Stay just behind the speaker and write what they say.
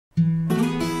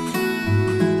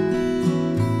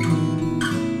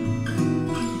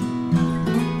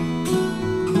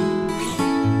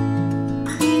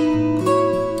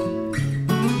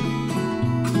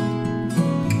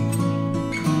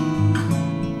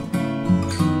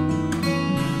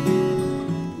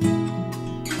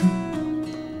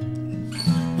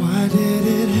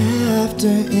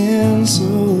gone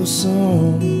so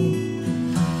soon?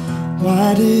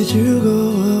 Why did you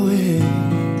go away?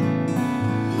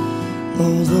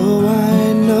 Although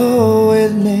I know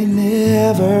it may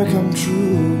never come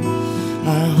true,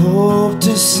 I hope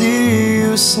to see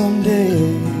you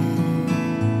someday.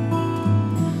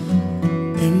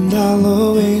 And I'll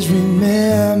always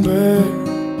remember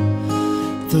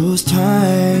those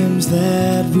times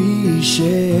that we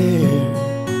shared.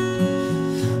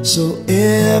 So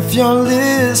if you're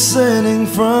listening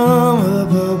from up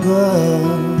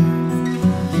above,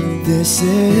 this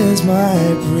is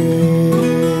my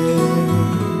prayer.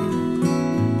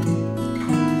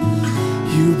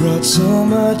 You brought so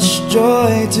much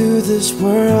joy to this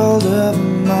world of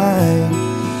mine.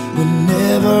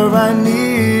 Whenever I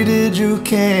needed you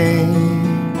came.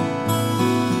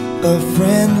 A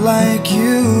friend like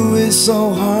you is so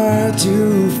hard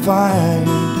to find.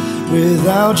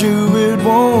 Without you it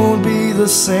won't be the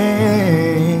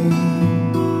same.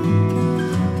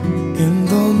 And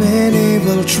though many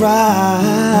will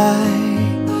try,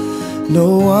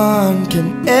 no one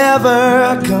can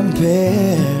ever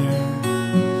compare.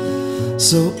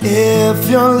 So if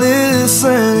you're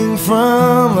listening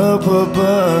from up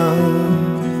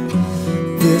above,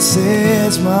 this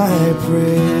is my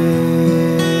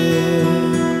prayer.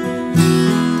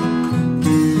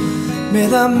 May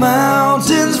the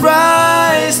mountains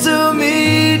rise to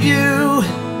meet you.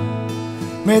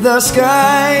 May the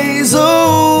skies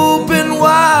open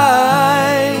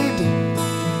wide.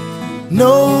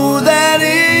 Know that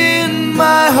in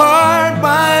my heart,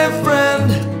 my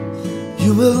friend,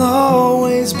 you will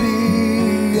always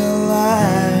be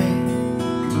alive.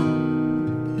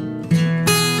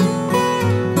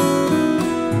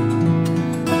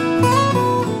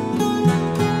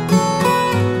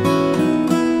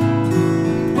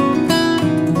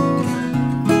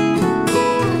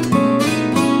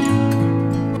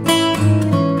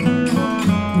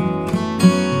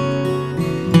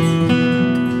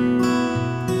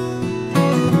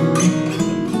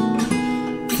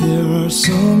 There are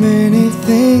so many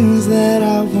things that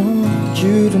I want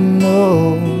you to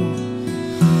know,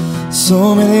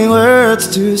 so many words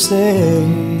to say.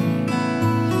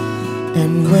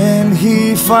 And when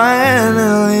he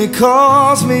finally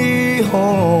calls me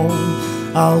home,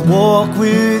 I'll walk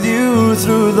with you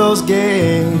through those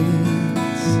gates.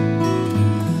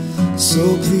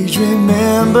 So please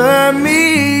remember me.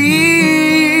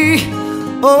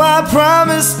 Oh, I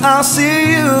promise I'll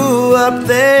see you up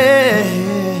there.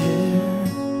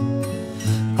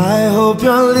 I hope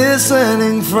you're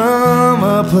listening from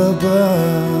up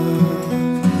above,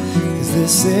 'cause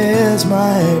this is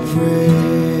my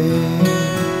prayer.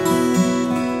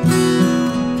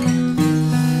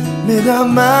 May the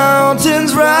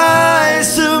mountains rise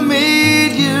to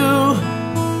meet you.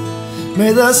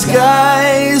 May the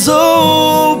skies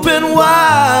open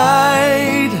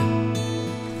wide.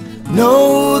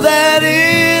 Know that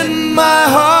in my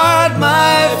heart,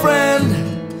 my friend,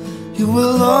 you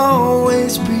will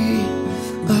always be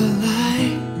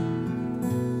alive.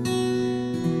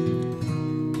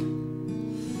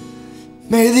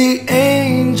 May the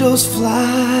angels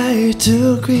fly to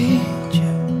greet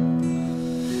you.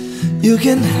 You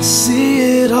can see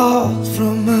it all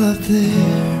from up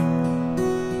there.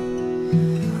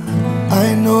 I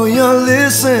know you're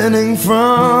listening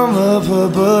from up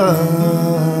above.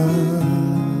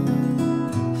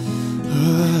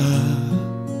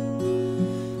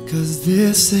 'Cause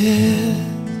this is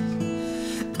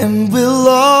and will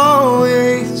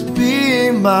always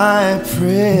be my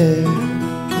prayer.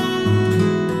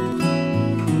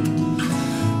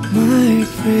 My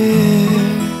prayer.